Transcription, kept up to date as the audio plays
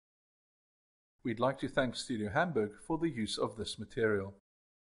We'd like to thank Studio Hamburg for the use of this material.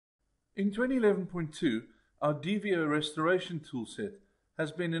 In 2011.2, our DVO restoration toolset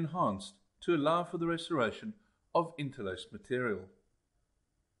has been enhanced to allow for the restoration of interlaced material.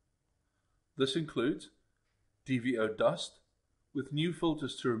 This includes DVO Dust with new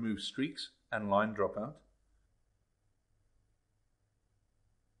filters to remove streaks and line dropout,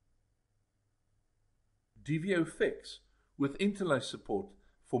 DVO Fix with interlace support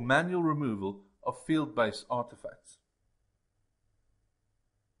for manual removal of field-based artifacts,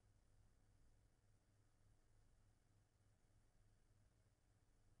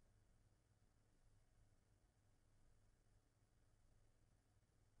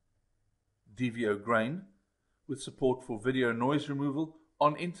 DVO Grain with support for video noise removal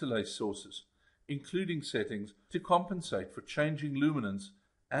on interlace sources, including settings to compensate for changing luminance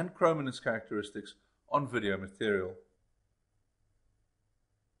and chrominance characteristics on video material.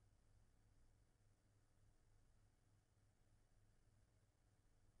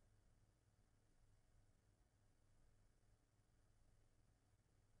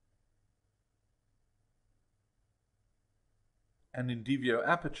 And in DVO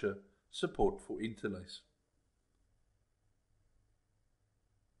Aperture, support for interlace.